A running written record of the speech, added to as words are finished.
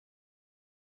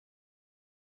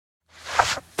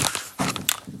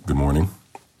Good morning.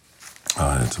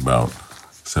 It's about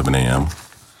 7 a.m.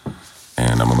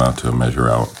 and I'm about to measure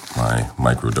out my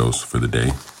microdose for the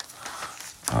day.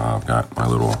 I've got my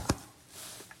little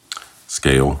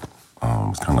scale.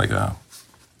 It's kind of like a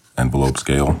envelope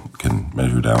scale. You can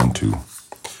measure down to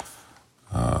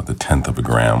the 10th of a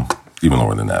gram, even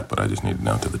lower than that, but I just need it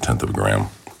down to the 10th of a gram.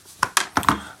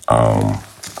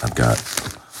 I've got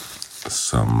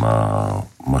some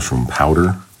mushroom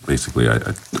powder. Basically,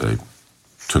 I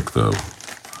took the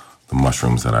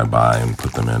mushrooms that I buy and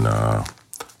put them in a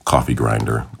coffee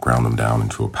grinder, ground them down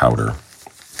into a powder.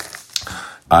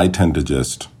 I tend to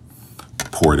just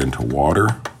pour it into water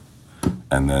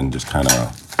and then just kind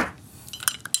of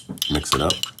mix it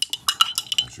up,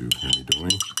 as you hear me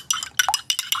doing.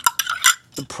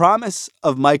 The promise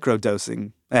of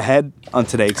microdosing ahead on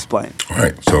Today Explained. All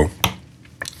right, so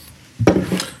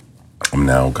I'm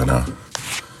now gonna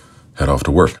head off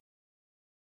to work.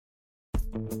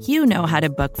 You know how to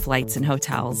book flights and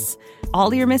hotels.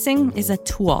 All you're missing is a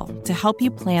tool to help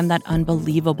you plan that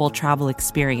unbelievable travel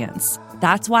experience.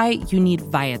 That's why you need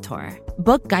Viator.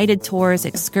 Book guided tours,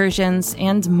 excursions,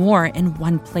 and more in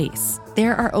one place.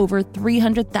 There are over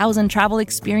 300,000 travel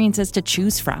experiences to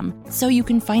choose from, so you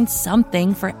can find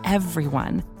something for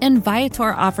everyone. And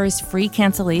Viator offers free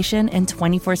cancellation and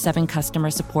 24/7 customer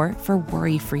support for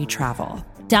worry-free travel.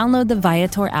 Download the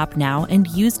Viator app now and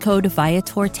use code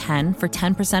Viator10 for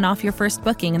 10% off your first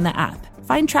booking in the app.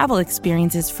 Find travel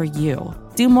experiences for you.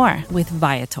 Do more with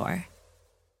Viator.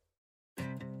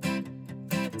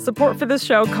 Support for this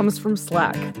show comes from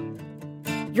Slack.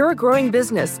 You're a growing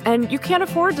business, and you can't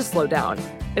afford to slow down.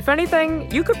 If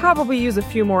anything, you could probably use a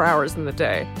few more hours in the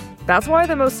day. That's why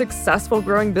the most successful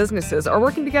growing businesses are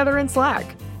working together in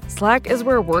Slack. Slack is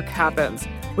where work happens,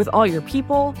 with all your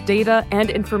people, data, and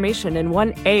information in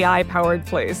one AI-powered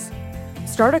place.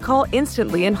 Start a call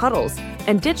instantly in huddles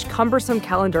and ditch cumbersome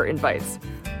calendar invites.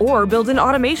 Or build an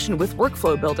automation with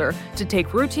Workflow Builder to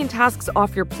take routine tasks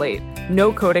off your plate.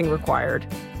 No coding required.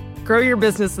 Grow your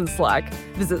business in Slack.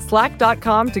 Visit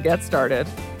slack.com to get started.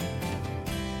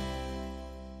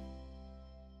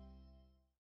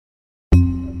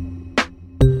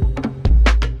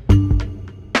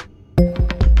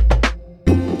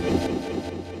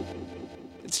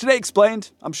 It's Today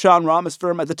Explained. I'm Sean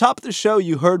Rameswaram. At the top of the show,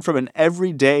 you heard from an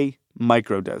everyday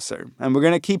microdoser. And we're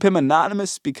going to keep him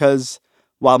anonymous because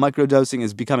while microdosing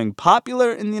is becoming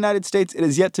popular in the United States, it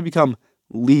is yet to become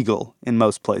legal in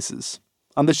most places.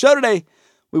 On the show today,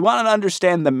 we wanted to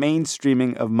understand the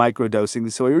mainstreaming of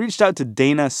microdosing, so we reached out to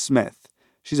Dana Smith.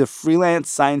 She's a freelance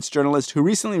science journalist who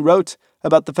recently wrote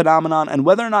about the phenomenon and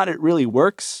whether or not it really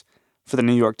works for the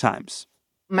New York Times.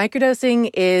 Microdosing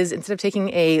is, instead of taking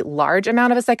a large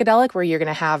amount of a psychedelic where you're going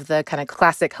to have the kind of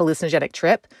classic hallucinogenic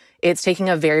trip, it's taking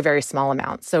a very, very small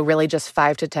amount. So really just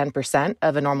 5 to 10%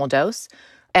 of a normal dose.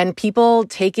 And people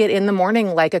take it in the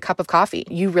morning like a cup of coffee.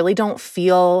 You really don't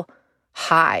feel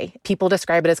high. People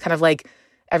describe it as kind of like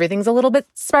everything's a little bit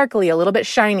sparkly, a little bit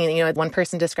shiny. You know, one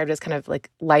person described it as kind of like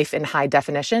life in high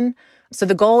definition. So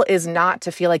the goal is not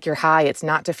to feel like you're high. It's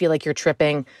not to feel like you're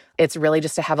tripping. It's really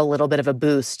just to have a little bit of a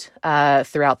boost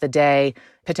throughout the day,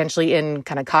 potentially in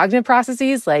kind of cognitive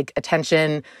processes like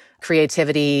attention,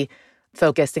 creativity,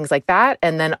 focus, things like that.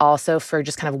 And then also for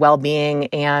just kind of well-being.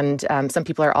 And some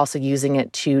people are also using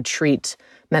it to treat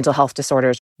mental health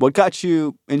disorders. What got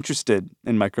you interested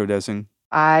in microdosing?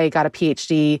 I got a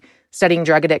PhD studying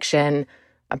drug addiction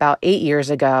about 8 years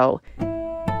ago.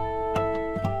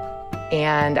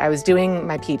 And I was doing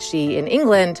my PhD in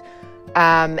England,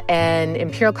 and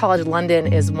Imperial College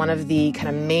London is one of the kind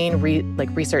of main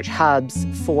research hubs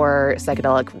for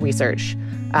psychedelic research.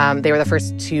 They were the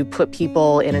first to put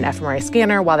people in an fMRI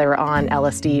scanner while they were on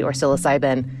LSD or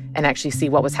psilocybin and actually see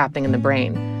what was happening in the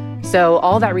brain. So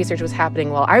all that research was happening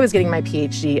while I was getting my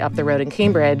PhD up the road in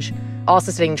Cambridge,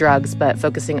 also studying drugs, but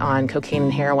focusing on cocaine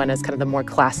and heroin as kind of the more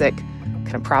classic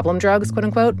kind of problem drugs, quote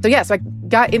unquote. So I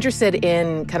got interested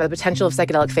in kind of the potential of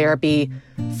psychedelic therapy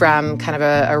from kind of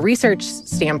a research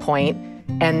standpoint.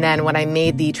 And then when I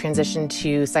made the transition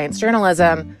to science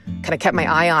journalism, kind of kept my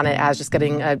eye on it as just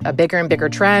getting a bigger and bigger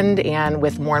trend and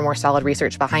with more and more solid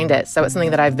research behind it. So it's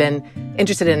something that I've been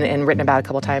interested in and written about a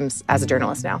couple times as a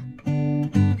journalist now.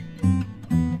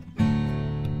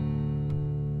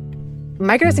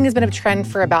 Microdosing has been a trend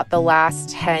for about the last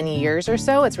 10 years or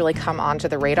so. It's really come onto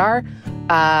the radar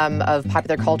of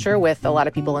popular culture with a lot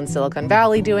of people in Silicon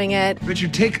Valley doing it.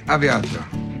 Richard, take Aviato.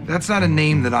 That's not a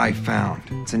name that I found.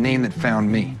 It's a name that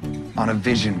found me on a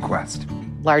vision quest.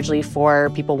 largely for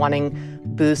people wanting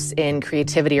boosts in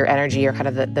creativity or energy are kind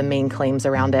of the main claims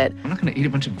around it. I'm not going to eat a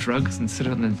bunch of drugs and sit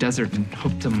out in the desert and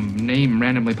hope some name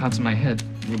randomly pops in my head.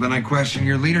 Well, then I question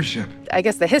your leadership. I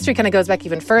guess the history kind of goes back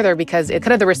even further because it's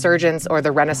kind of the resurgence or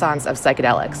the renaissance of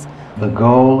psychedelics. The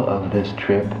goal of this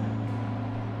trip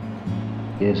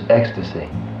is ecstasy.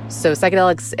 So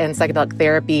psychedelics and psychedelic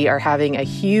therapy are having a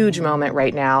huge moment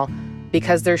right now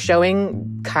because they're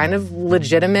showing kind of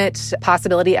legitimate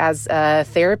possibility as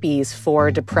therapies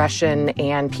for depression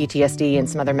and PTSD and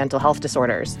some other mental health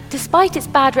disorders. Despite its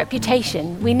bad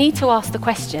reputation, we need to ask the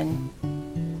question,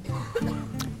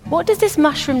 what does this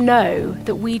mushroom know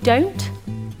that we don't?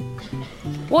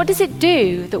 What does it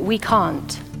do that we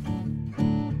can't?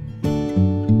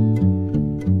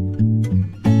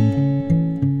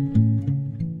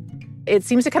 It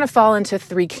seems to kind of fall into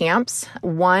three camps.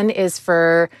 One is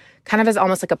for kind of as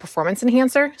almost like a performance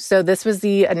enhancer. So this was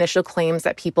the initial claims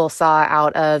that people saw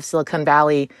out of Silicon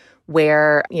Valley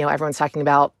where, everyone's talking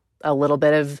about a little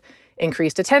bit of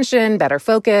increased attention, better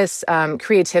focus.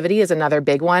 Creativity is another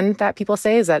big one that people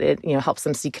say is that it, helps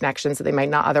them see connections that they might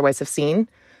not otherwise have seen.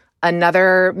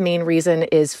 Another main reason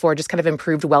is for just kind of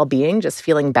improved well-being, just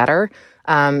feeling better.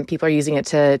 People are using it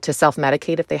to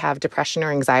self-medicate if they have depression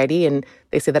or anxiety, and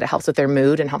they say that it helps with their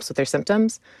mood and helps with their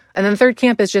symptoms. And then the third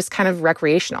camp is just kind of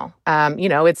recreational.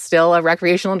 It's still a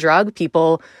recreational drug.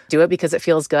 People do it because it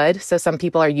feels good. So some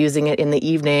people are using it in the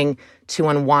evening to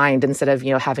unwind instead of,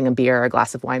 having a beer or a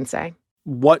glass of wine, say.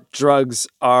 What drugs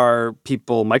are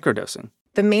people microdosing?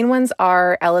 The main ones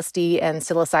are LSD and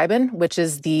psilocybin, which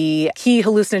is the key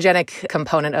hallucinogenic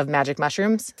component of magic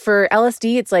mushrooms. For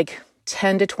LSD, it's like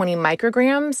 10 to 20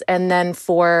 micrograms. And then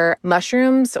for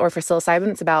mushrooms or for psilocybin,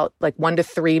 it's about like 1 to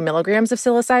 3 milligrams of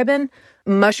psilocybin.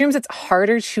 Mushrooms, it's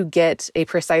harder to get a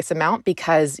precise amount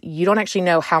because you don't actually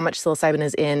know how much psilocybin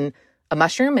is in a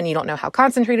mushroom and you don't know how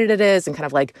concentrated it is and kind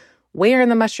of like where in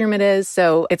the mushroom it is.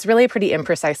 So it's really a pretty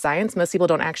imprecise science. Most people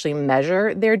don't actually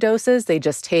measure their doses. They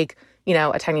just take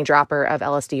a tiny dropper of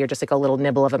LSD or just like a little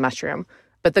nibble of a mushroom.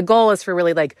 But the goal is for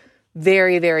really like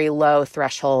very, very low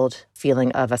threshold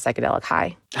feeling of a psychedelic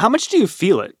high. How much do you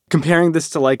feel it? Comparing this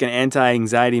to like an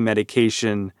anti-anxiety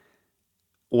medication,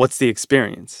 what's the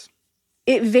experience?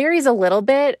 It varies a little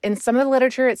bit. In some of the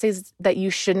literature, it says that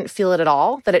you shouldn't feel it at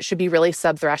all, that it should be really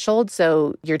sub-threshold.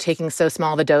 So you're taking so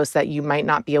small of a dose that you might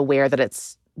not be aware that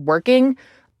it's working,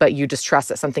 but you just trust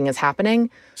that something is happening.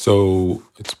 So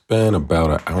it's been about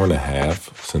an hour and a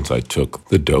half since I took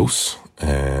the dose,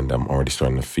 and I'm already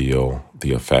starting to feel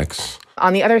the effects.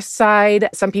 On the other side,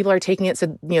 some people are taking it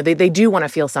so they do want to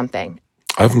feel something.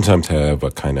 I oftentimes have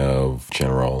a kind of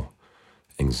general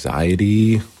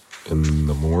anxiety in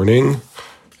the morning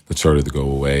that started to go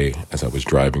away as I was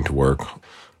driving to work.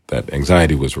 That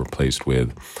anxiety was replaced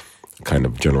with a kind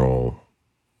of general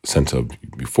sense of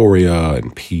euphoria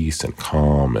and peace and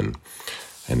calm and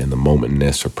in the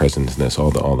momentness or presentness,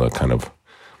 all the kind of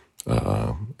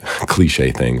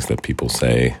cliche things that people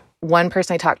say. One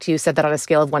person I talked to said that on a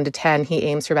scale of 1 to 10, he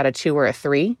aims for about a 2 or a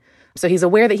 3. So he's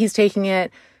aware that he's taking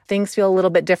it. Things feel a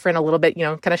little bit different, a little bit,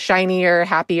 kind of shinier,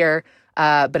 happier.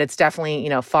 But it's definitely,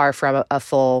 far from a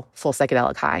full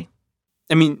psychedelic high.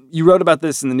 I mean, you wrote about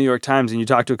this in the New York Times and you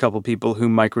talked to a couple people who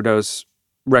microdose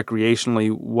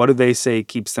recreationally. What do they say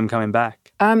keeps them coming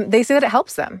back? They say that it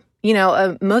helps them.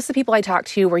 Most of the people I talked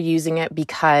to were using it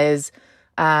because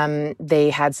they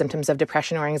had symptoms of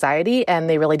depression or anxiety, and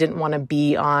they really didn't want to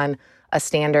be on a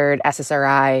standard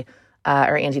SSRI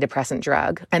or antidepressant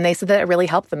drug. And they said that it really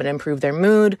helped them. It improved their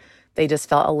mood. They just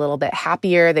felt a little bit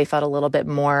happier. They felt a little bit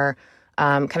more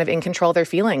kind of in control of their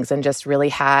feelings and just really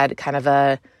had kind of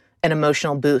an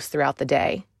emotional boost throughout the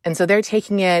day. And so they're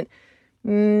taking it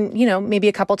maybe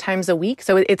a couple times a week.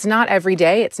 So it's not every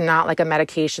day. It's not like a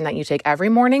medication that you take every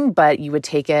morning, but you would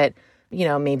take it,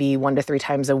 maybe 1 to 3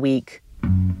 times a week.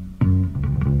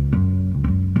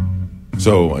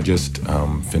 So I just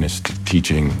finished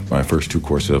teaching my first 2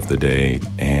 courses of the day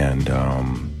and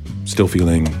still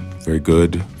feeling very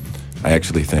good. I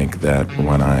actually think that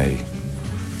when I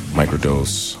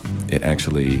microdose, it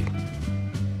actually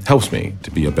helps me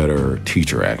to be a better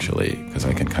teacher, actually, because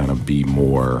I can kind of be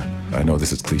more, I know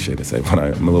this is cliche to say, but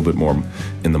I'm a little bit more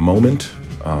in the moment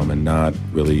and not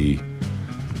really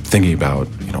thinking about,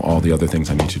 all the other things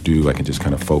I need to do. I can just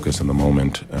kind of focus in the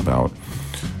moment about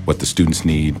what the students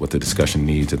need, what the discussion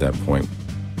needs at that point.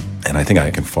 And I think I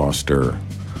can foster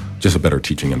just a better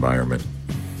teaching environment.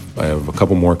 I have a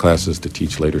couple more classes to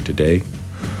teach later today.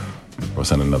 We'll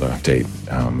send another update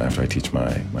after I teach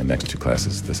my next 2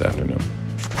 classes this afternoon.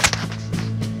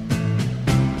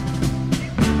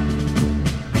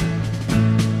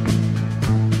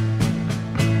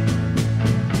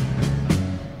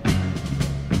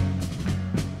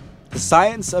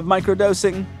 science of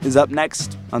microdosing is up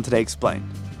next on Today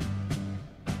Explained.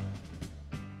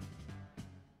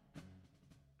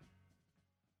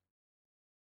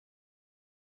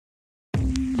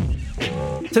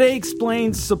 Today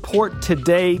Explained support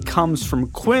today comes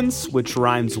from Quince, which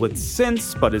rhymes with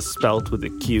since but is spelled with a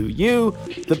Q-U.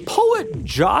 The poet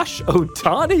Josh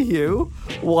O'Donohue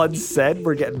once said,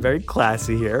 we're getting very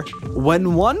classy here,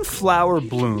 when one flower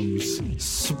blooms,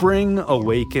 spring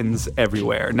awakens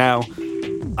everywhere. Now,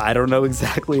 I don't know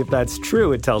exactly if that's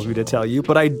true, it tells me to tell you,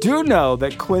 but I do know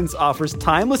that Quince offers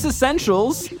timeless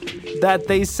essentials that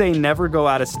they say never go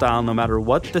out of style no matter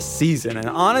what the season. And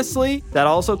honestly, that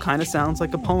also kind of sounds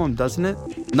like a poem, doesn't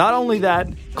it? Not only that,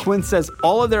 Quince says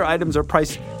all of their items are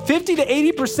priced 50 to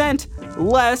 80%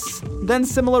 less than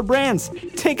similar brands.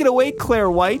 Take it away,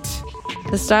 Claire White.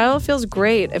 The style feels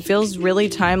great. It feels really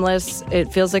timeless.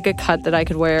 It feels like a cut that I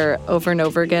could wear over and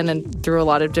over again and through a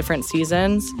lot of different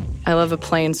seasons. I love a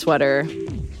plain sweater.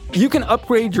 You can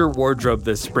upgrade your wardrobe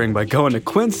this spring by going to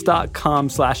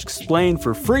quince.com/explain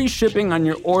for free shipping on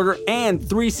your order and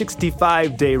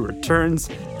 365-day returns.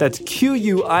 That's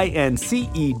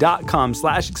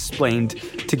QUINCE.com/explained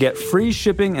to get free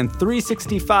shipping and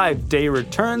 365-day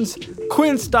returns.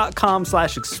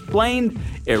 Quince.com/explained.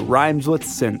 It rhymes with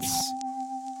since.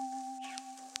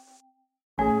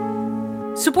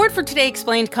 Support for Today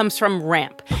Explained comes from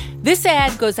Ramp. This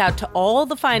ad goes out to all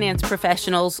the finance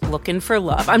professionals looking for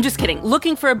love. I'm just kidding.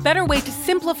 Looking for a better way to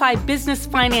simplify business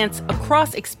finance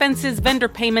across expenses, vendor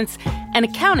payments, and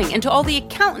accounting. And to all the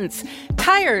accountants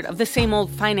tired of the same old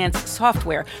finance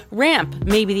software, Ramp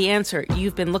may be the answer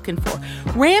you've been looking for.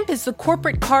 Ramp is the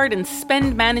corporate card and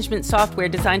spend management software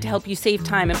designed to help you save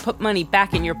time and put money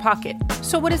back in your pocket.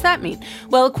 So what does that mean?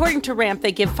 Well, according to Ramp,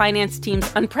 they give finance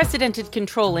teams unprecedented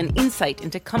control and insight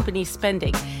into company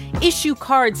spending. Issue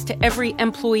cards to every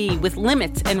employee with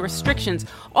limits and restrictions.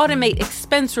 Automate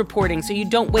expense reporting so you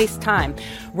don't waste time.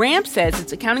 Ramp says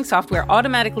its accounting software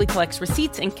automatically collects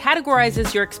receipts and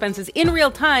categorizes your expenses in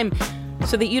real time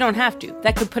so that you don't have to.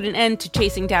 That could put an end to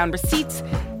chasing down receipts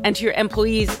and to your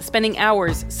employees spending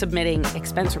hours submitting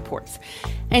expense reports.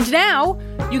 And now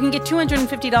you can get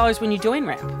 $250 when you join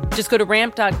Ramp. Just go to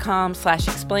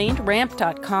ramp.com/explained,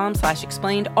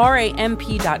 ramp.com/explained,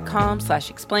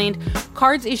 ramp.com/explained.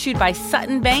 Cards issued by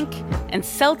Sutton Bank and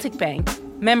Celtic Bank,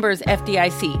 members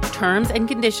FDIC. Terms and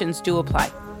conditions do apply.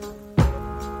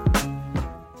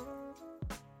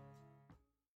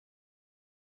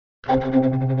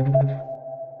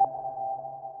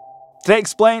 Today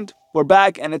Explained, we're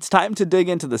back, and it's time to dig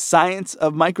into the science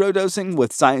of microdosing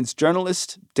with science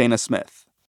journalist Dana Smith.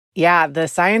 Yeah, the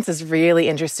science is really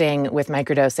interesting with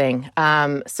microdosing.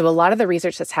 So a lot of the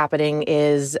research that's happening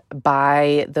is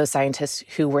by those scientists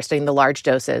who were studying the large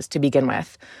doses to begin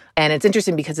with. And it's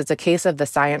interesting because it's a case of the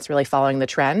science really following the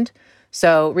trend.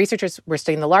 So researchers were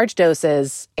studying the large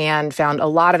doses and found a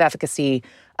lot of efficacy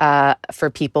for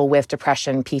people with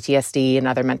depression, PTSD, and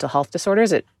other mental health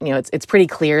disorders. It's pretty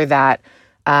clear that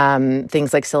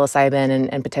things like psilocybin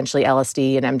and potentially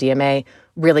LSD and MDMA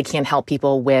really can help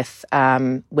people with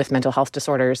mental health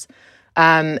disorders.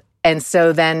 And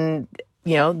so then,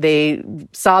 they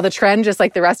saw the trend just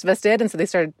like the rest of us did, and so they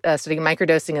started studying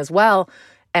microdosing as well.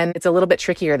 And it's a little bit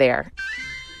trickier there.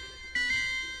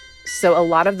 So a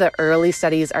lot of the early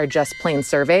studies are just plain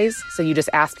surveys. So you just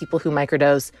ask people who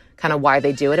microdose kind of why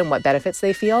they do it and what benefits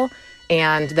they feel.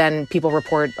 And then people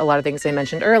report a lot of things they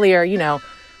mentioned earlier,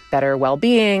 better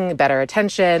well-being, better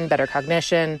attention, better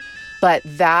cognition. But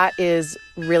that is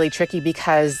really tricky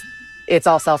because it's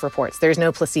all self-reports. There's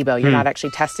no placebo. You're not actually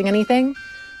testing anything.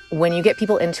 When you get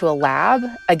people into a lab,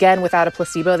 again, without a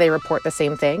placebo, they report the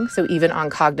same thing. So even on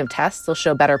cognitive tests, they'll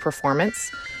show better performance.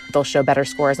 They'll show better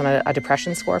scores on a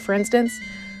depression score, for instance.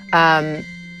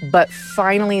 But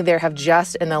finally, there have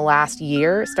just in the last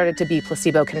year started to be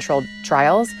placebo-controlled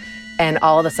trials, and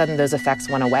all of a sudden those effects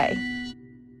went away.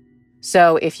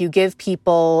 So if you give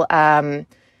people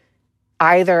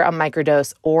either a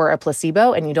microdose or a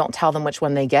placebo and you don't tell them which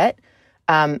one they get,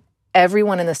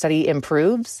 everyone in the study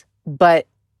improves, but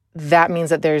that means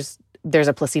that there's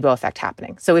a placebo effect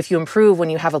happening. So if you improve when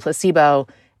you have a placebo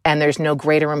and there's no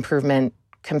greater improvement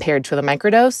compared to the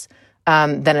microdose,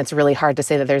 then it's really hard to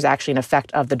say that there's actually an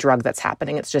effect of the drug that's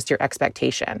happening. It's just your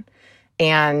expectation.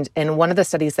 And in one of the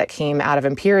studies that came out of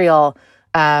Imperial,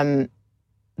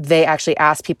 they actually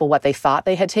asked people what they thought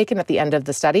they had taken at the end of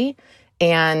the study.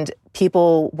 And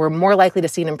people were more likely to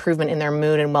see an improvement in their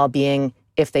mood and well-being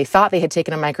if they thought they had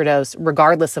taken a microdose,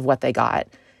 regardless of what they got.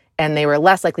 And they were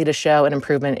less likely to show an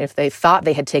improvement if they thought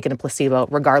they had taken a placebo,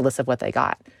 regardless of what they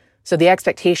got. So the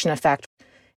expectation effect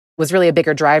was really a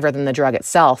bigger driver than the drug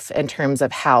itself in terms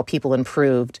of how people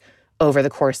improved over the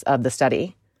course of the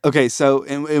study. Okay, so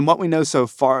in what we know so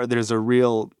far, there's a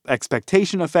real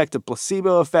expectation effect, a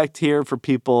placebo effect here for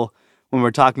people when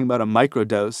we're talking about a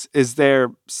microdose. Is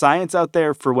there science out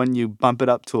there for when you bump it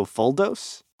up to a full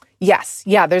dose? Yes.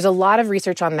 Yeah, there's a lot of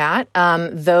research on that.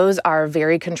 Those are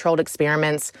very controlled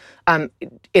experiments.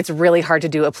 It's really hard to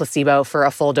do a placebo for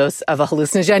a full dose of a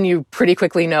hallucinogen. You pretty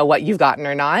quickly know what you've gotten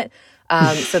or not.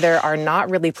 So there are not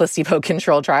really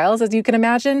placebo-controlled trials, as you can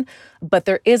imagine. But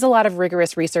there is a lot of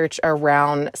rigorous research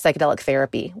around psychedelic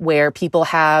therapy, where people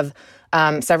have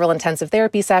several intensive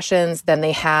therapy sessions. Then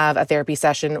they have a therapy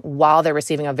session while they're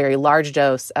receiving a very large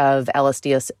dose of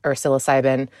LSD or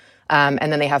psilocybin.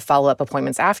 And then they have follow-up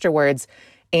appointments afterwards.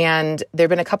 And there have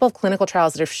been a couple of clinical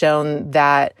trials that have shown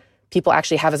that people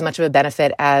actually have as much of a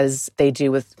benefit as they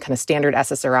do with kind of standard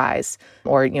SSRIs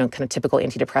or, kind of typical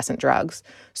antidepressant drugs.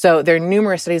 So there are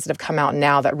numerous studies that have come out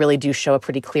now that really do show a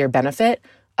pretty clear benefit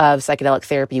of psychedelic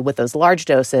therapy with those large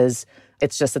doses.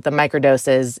 It's just that the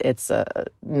microdoses, it's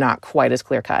not quite as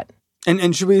clear cut.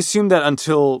 And should we assume that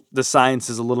until the science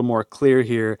is a little more clear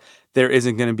here, there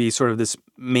isn't going to be sort of this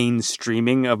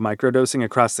mainstreaming of microdosing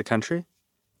across the country?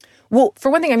 Well,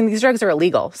 for one thing, I mean, these drugs are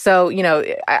illegal. So,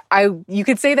 you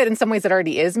could say that in some ways it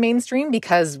already is mainstream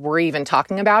because we're even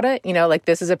talking about it.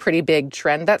 This is a pretty big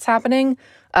trend that's happening.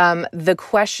 The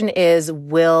question is,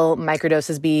 will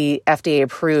microdoses be FDA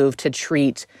approved to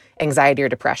treat anxiety or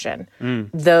depression?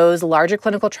 Those larger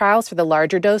clinical trials for the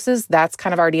larger doses, that's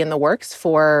kind of already in the works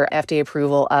for FDA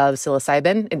approval of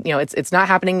psilocybin. It's not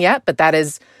happening yet, but that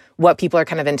is what people are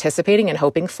kind of anticipating and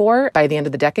hoping for by the end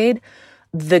of the decade.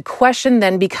 The question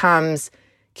then becomes,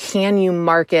 can you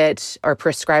market or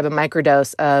prescribe a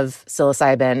microdose of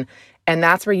psilocybin? And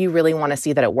that's where you really want to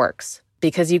see that it works,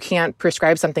 because you can't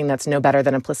prescribe something that's no better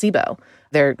than a placebo.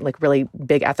 There are really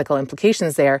big ethical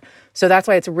implications there. So that's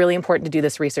why it's really important to do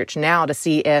this research now to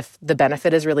see if the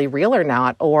benefit is really real or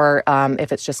not, or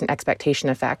if it's just an expectation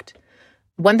effect.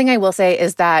 One thing I will say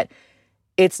is that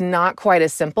it's not quite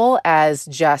as simple as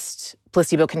just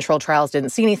placebo-controlled trials didn't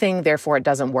see anything, therefore it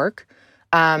doesn't work.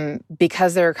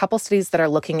 Because there are a couple studies that are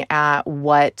looking at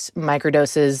what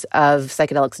microdoses of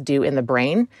psychedelics do in the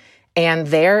brain. And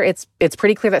there, it's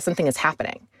pretty clear that something is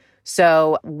happening.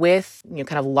 So with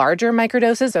kind of larger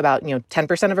microdoses, about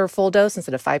 10% of a full dose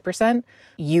instead of 5%,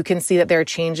 you can see that there are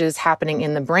changes happening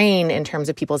in the brain in terms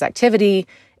of people's activity,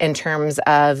 in terms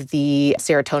of the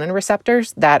serotonin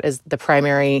receptors. That is the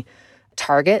primary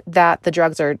target that the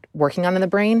drugs are working on in the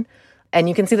brain. And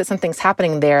you can see that something's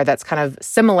happening there that's kind of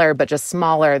similar, but just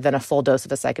smaller than a full dose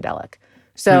of a psychedelic.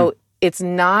 So it's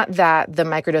not that the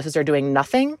microdoses are doing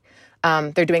nothing.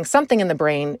 They're doing something in the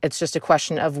brain. It's just a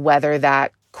question of whether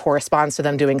that corresponds to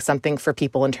them doing something for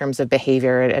people in terms of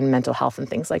behavior and mental health and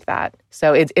things like that.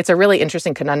 So it's a really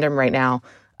interesting conundrum right now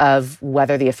of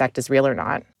whether the effect is real or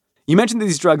not. You mentioned that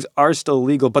these drugs are still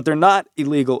legal, but they're not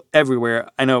illegal everywhere.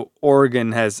 I know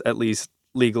Oregon has at least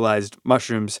legalized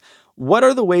mushrooms. What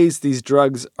are the ways these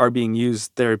drugs are being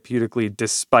used therapeutically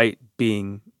despite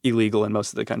being illegal in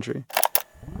most of the country?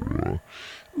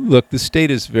 Look, the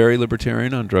state is very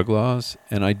libertarian on drug laws,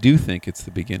 and I do think it's the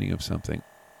beginning of something.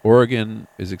 Oregon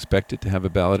is expected to have a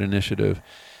ballot initiative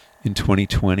in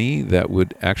 2020 that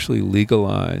would actually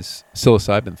legalize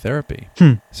psilocybin therapy.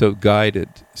 So guided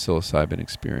psilocybin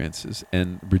experiences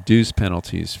and reduce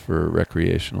penalties for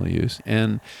recreational use.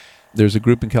 And there's a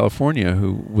group in California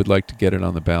who would like to get it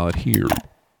on the ballot here.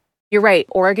 You're right.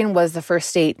 Oregon was the first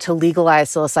state to legalize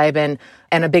psilocybin,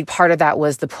 and a big part of that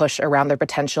was the push around their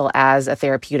potential as a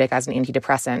therapeutic, as an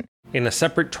antidepressant. In a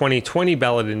separate 2020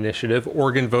 ballot initiative,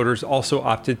 Oregon voters also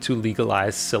opted to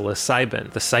legalize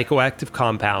psilocybin, the psychoactive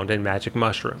compound in magic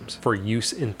mushrooms, for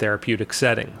use in therapeutic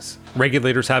settings.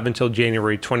 Regulators have until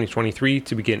January 2023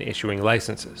 to begin issuing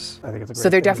licenses. So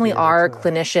there definitely are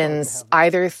clinicians,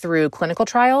 either through clinical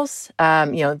trials,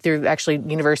 through actually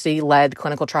university-led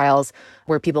clinical trials,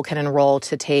 where people can enroll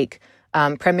to take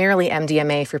primarily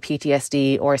MDMA for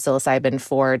PTSD or psilocybin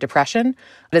for depression.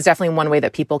 But it's definitely one way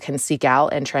that people can seek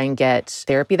out and try and get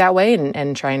therapy that way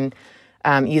and try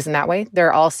and use them that way. There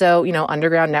are also,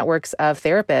 underground networks of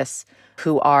therapists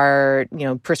who are,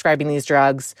 prescribing these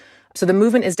drugs. So the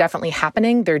movement is definitely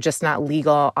happening. They're just not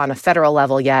legal on a federal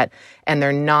level yet, and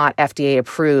they're not FDA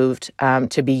approved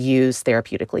to be used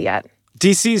therapeutically yet.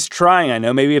 DC's trying, I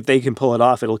know. Maybe if they can pull it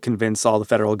off, it'll convince all the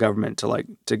federal government to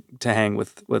hang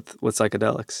with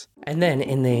psychedelics. And then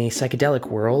in the psychedelic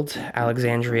world,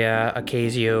 Alexandria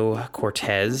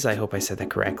Ocasio-Cortez, I hope I said that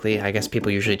correctly, I guess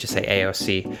people usually just say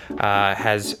AOC,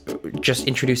 has just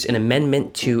introduced an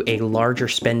amendment to a larger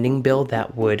spending bill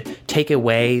that would take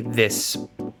away this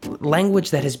language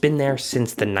that has been there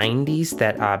since the 90s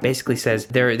that basically says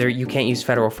you can't use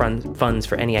federal funds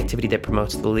for any activity that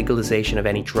promotes the legalization of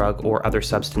any drug or other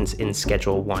substance in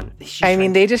Schedule 1.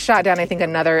 They just shot down, I think,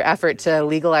 another effort to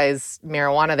legalize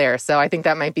marijuana there, so I think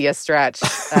that might be a stretch.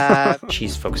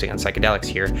 She's focusing on psychedelics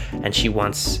here, and she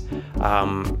wants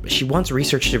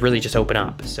research to really just open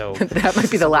up. So that might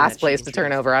be the last place to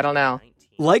turn over. I don't know.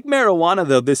 Like marijuana,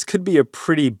 though, this could be a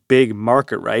pretty big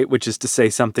market, right? Which is to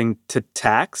say something to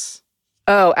tax?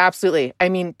 Oh, absolutely. I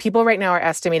mean, people right now are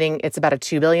estimating it's about a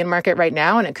 $2 billion market right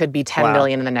now, and it could be $10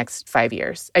 billion in the next 5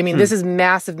 years. I mean, this is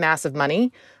massive, massive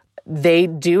money. They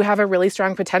do have a really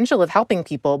strong potential of helping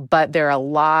people, but there are a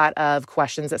lot of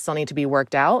questions that still need to be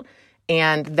worked out.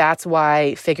 And that's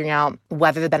why figuring out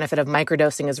whether the benefit of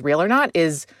microdosing is real or not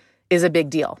is a big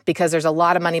deal, because there's a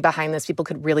lot of money behind this. People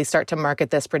could really start to market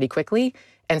this pretty quickly.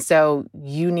 And so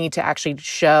you need to actually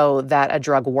show that a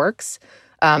drug works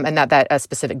and that a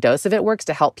specific dose of it works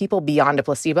to help people beyond a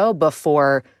placebo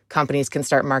before companies can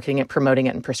start marketing it, promoting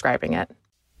it, and prescribing it.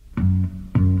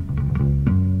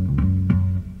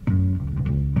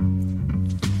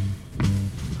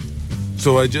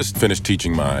 So I just finished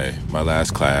teaching my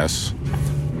last class,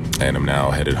 and I'm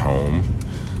now headed home.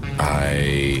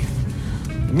 I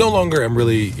no longer am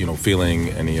really, feeling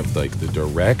any of the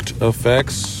direct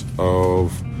effects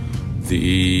of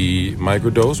the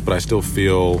microdose, but I still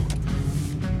feel,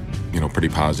 pretty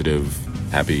positive,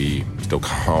 happy, still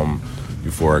calm,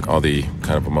 euphoric, all the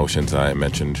kind of emotions I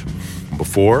mentioned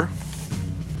before.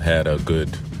 Had a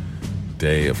good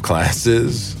day of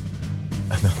classes,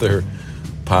 another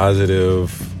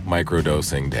positive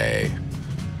microdosing day,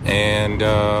 and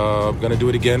I'm gonna do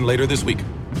it again later this week.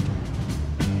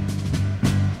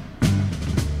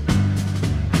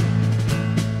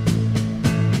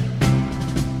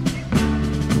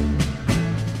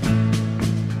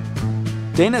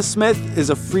 Dana Smith is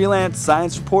a freelance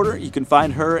science reporter. You can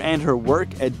find her and her work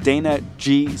at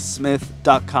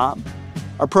danagsmith.com.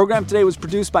 Our program today was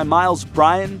produced by Miles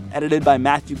Bryan, edited by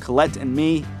Matthew Collette and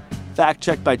me,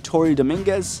 fact-checked by Tori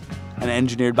Dominguez, and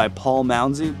engineered by Paul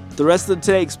Mounsey. The rest of the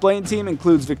Today Explained team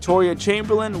includes Victoria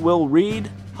Chamberlain, Will Reed,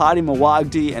 Hadi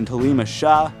Mawagdi, and Halima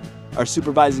Shah. Our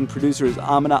supervising producer is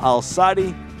Amina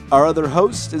Al-Sadi. Our other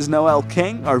host is Noel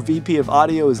King. Our VP of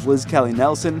Audio is Liz Kelly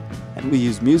Nelson. And we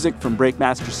use music from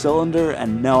Breakmaster Cylinder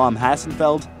and Noam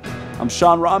Hassenfeld. I'm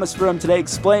Sean Ramos from Today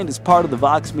Explained as part of the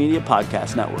Vox Media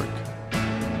Podcast Network.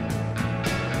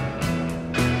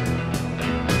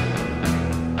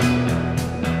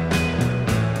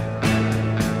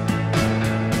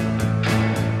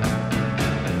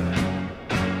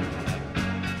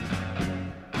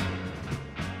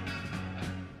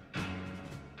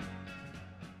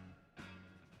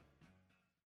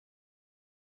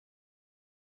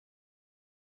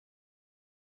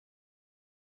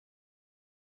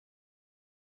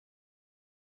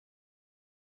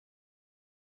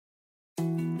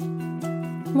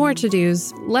 More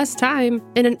to-dos, less time,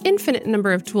 and an infinite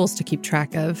number of tools to keep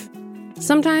track of.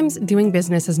 Sometimes doing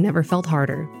business has never felt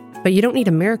harder, but you don't need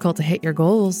a miracle to hit your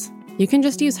goals. You can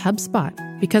just use HubSpot,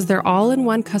 because their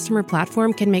all-in-one customer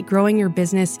platform can make growing your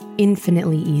business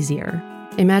infinitely easier.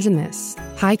 Imagine this: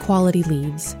 high-quality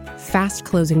leads, fast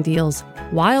closing deals,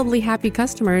 wildly happy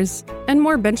customers, and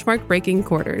more benchmark-breaking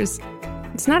quarters.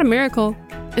 It's not a miracle,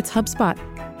 it's HubSpot.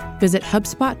 Visit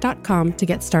HubSpot.com to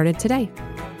get started today.